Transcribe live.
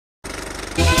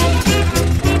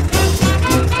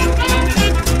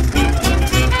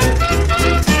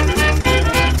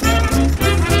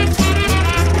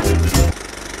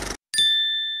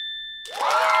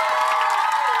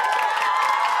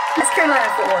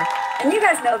And you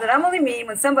guys know that I'm only mean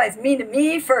when somebody's mean to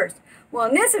me first. Well,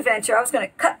 in this adventure, I was going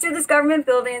to cut through this government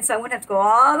building so I wouldn't have to go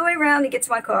all the way around to get to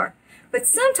my car. But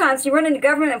sometimes you run into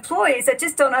government employees that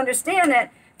just don't understand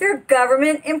that they're a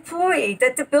government employee,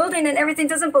 that the building and everything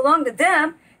doesn't belong to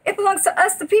them. It belongs to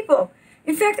us, the people.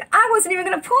 In fact, I wasn't even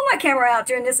going to pull my camera out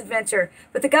during this adventure.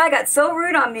 But the guy got so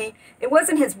rude on me, it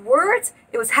wasn't his words,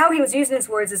 it was how he was using his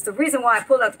words is the reason why I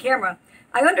pulled out the camera.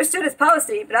 I understood his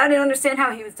policy, but I didn't understand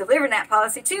how he was delivering that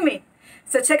policy to me.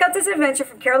 So check out this adventure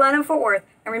from Carolina and Fort Worth.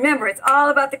 And remember, it's all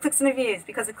about the clicks and the views,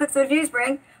 because the clicks and the views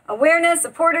bring awareness,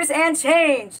 supporters, and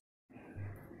change.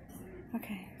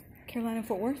 Okay, Carolina and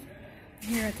Fort Worth. I'm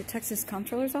here at the Texas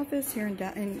Comptroller's office here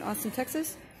in Austin,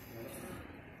 Texas.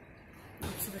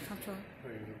 Office of the Comptroller.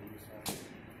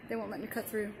 They won't let me cut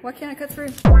through. Why can't I cut through?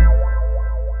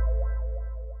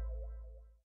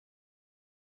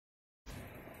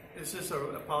 Is this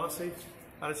a policy?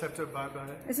 I just have to abide by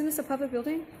it. Isn't this a public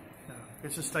building? No,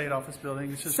 it's a state office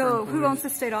building. It's just so who owns the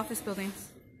state office buildings?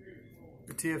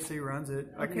 The TFC runs it.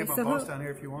 I can Okay, get my boss down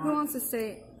here if you want. Who owns the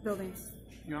state buildings?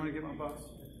 You want me to get my boss?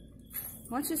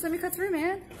 Why don't you just let me cut through,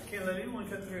 man? I can't let anyone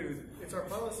cut through. It's our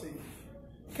policy.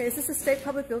 Okay, is this a state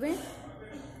public building?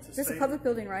 This is a public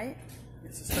building, right?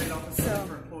 It's a state office building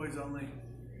for employees only.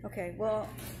 Okay, well,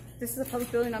 this is a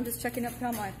public building. I'm just checking up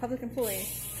on my public employee.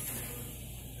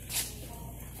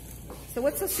 So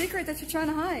what's so secret that you're trying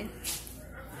to hide?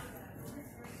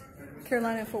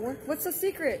 Carolina and Fort Worth. What's so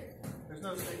secret? There's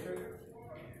no secret.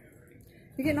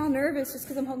 You're getting all nervous just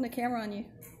because I'm holding the camera on you.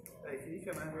 Hey, can you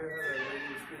come out here? That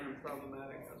lady's being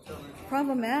problematic. I'm telling her.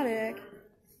 Problematic?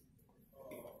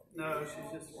 No,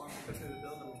 she's just wanting to cut through the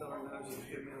building and tell her no. She's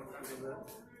giving me all kinds of lip.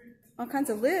 All kinds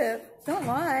of lip? Don't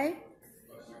lie.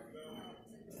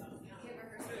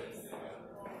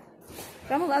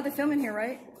 But I'm allowed to film in here,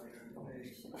 right?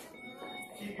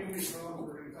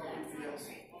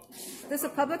 This is a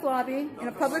public lobby in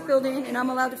a public building, and I'm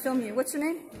allowed to film you. What's your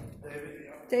name?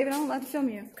 David. David, I'm allowed to film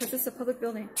you because this is a public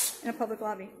building in a public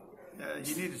lobby.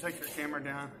 You need to take your camera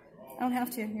down. I don't have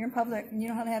to. You're in public, and you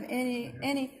don't have to have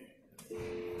any.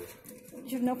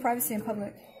 You have no privacy in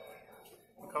public.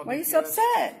 Why are you so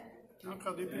upset? I'll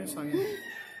call DPS on you.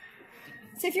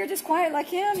 See, if you're just quiet like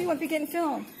him, you won't be getting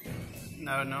filmed.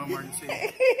 No emergency.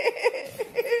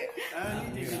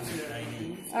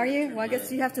 Are you? Well, I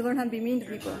guess you have to learn how to be mean to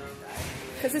people.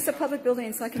 Because it's a public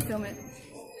building, so I can film it.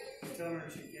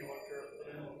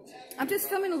 I'm just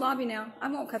filming the lobby now.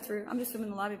 I won't cut through. I'm just filming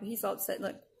the lobby, but he's all upset.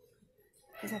 Look.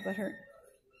 He's all butt hurt.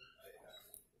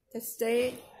 The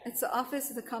state, it's the office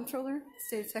of the Comptroller,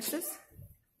 state of Texas.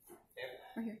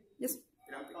 Right here. Yes.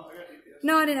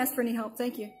 No, I didn't ask for any help.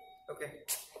 Thank you. Okay.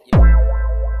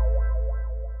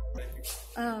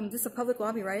 This is a public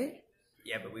lobby, right?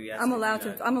 Yeah, but we I'm allowed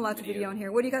to video in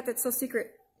here. What do you got that's so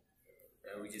secret?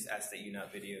 We just asked that you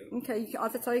not video. Okay,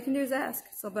 that's all you can do is ask.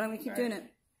 So, but I'm gonna keep doing it.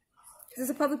 This is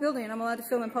a public building, and I'm allowed to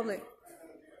film in public.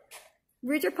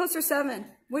 Read your poster 7.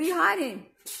 What are you hiding?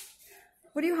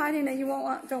 What are you hiding that you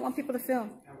don't want people to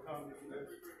film?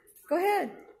 Go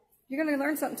ahead. You're gonna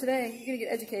learn something today. You're gonna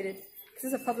get educated.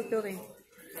 This is a public building.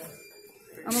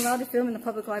 I'm allowed to film in the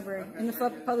public library, in the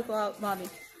public lobby.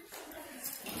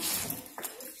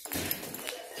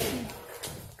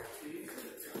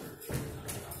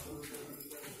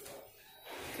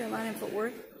 Carolina and Fort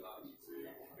Worth.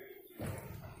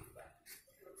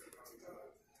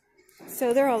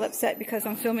 So they're all upset because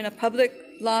I'm filming a public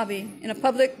lobby in a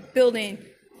public building,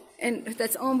 and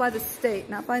that's owned by the state,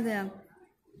 not by them.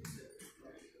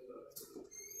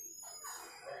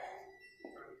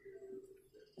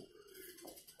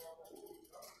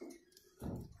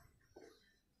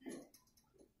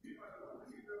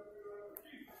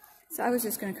 So I was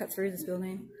just going to cut through this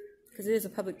building because it is a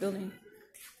public building.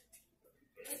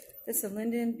 This is the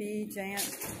Lyndon B.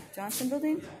 Johnson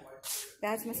building.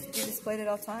 Badge must be displayed at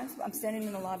all times. I'm standing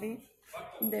in the lobby,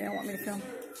 and they don't want me to film.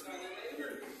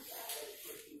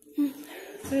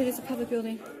 So it is a public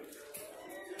building.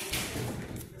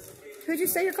 Who'd you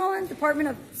say you're calling? Department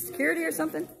of Security or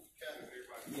something?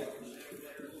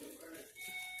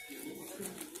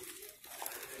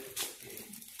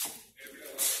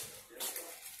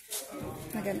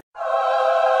 Okay.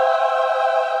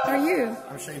 How are you?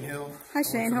 I'm Shane Hill. Hi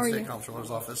Shane, how are you? State Comptroller's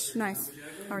office. Nice.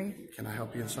 How are you? Can I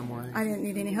help you in some way? I didn't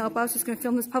need any help. I was just going to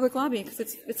film this public lobby because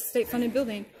it's a state-funded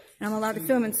building, and I'm allowed to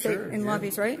film in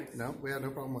lobbies, right? No, we had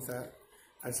no problem with that.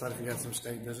 I just thought if you had some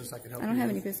state business, I could help you. I don't have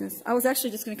any business. I was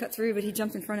actually just going to cut through, but he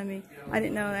jumped in front of me. I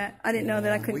didn't know that. I didn't know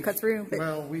that I couldn't cut through. But,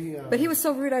 but he was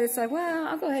so rude, I decided, well,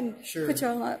 I'll go ahead and put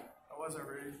y'all up. I wasn't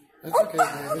rude. That's okay,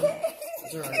 David.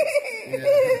 That's all right.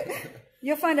 Yeah.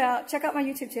 You'll find out. Check out my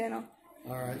YouTube channel.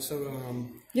 All right, so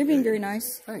You're being very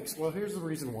nice. thanks. Well, here's the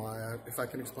reason why. If I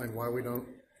can explain why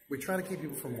we try to keep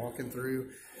people from walking through.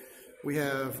 We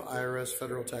have IRS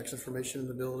federal tax information in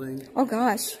the building. Oh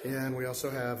gosh. And we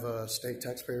also have state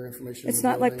taxpayer information. It's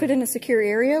not like put in a secure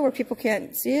area where people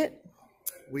can't see it?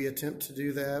 We attempt to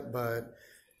do that, but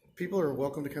people are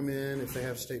welcome to come in if they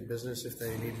have state business, if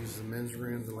they need to use the men's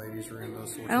room, the ladies' room, those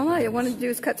sorts of things. I don't know. What I wanted to do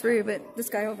is cut through, but this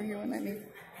guy over here wouldn't let me.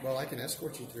 Well, I can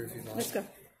escort you through if you'd like. Let's go.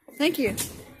 Thank you.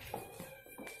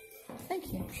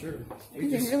 Thank you. Sure. You're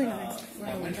being really nice. We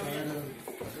try to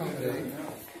accommodate.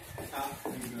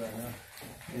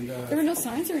 And, There were no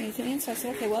signs or anything, so I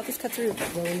said, okay, well, I'll just cut through.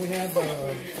 well, when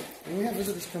we have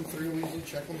visitors come through, we usually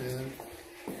check them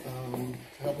in,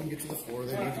 help them get to the floor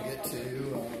they need to get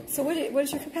to. So what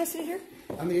is your capacity here?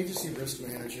 I'm the agency risk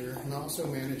manager, and I also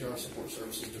manage our support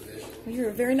services division. Well, you're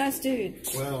a very nice dude.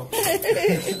 Well,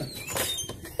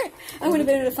 I wouldn't have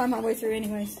been able to find my way through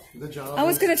anyways. the job. I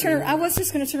was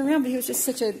just gonna turn around, but he was just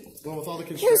such a. Well, with all the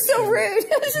construction. He was so rude.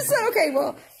 I was just so okay.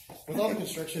 Well, With all the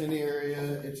construction in the area,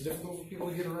 it's difficult for people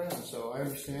to get around, so I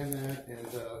understand that, and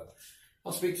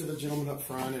I'll speak to the gentleman up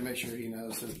front and make sure he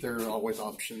knows that there are always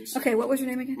options. okay. What was your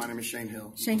name again? My name is Shane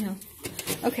Hill. Shane Hill.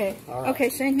 Okay. All right. Okay,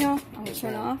 Shane Hill. I'm gonna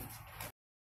turn off.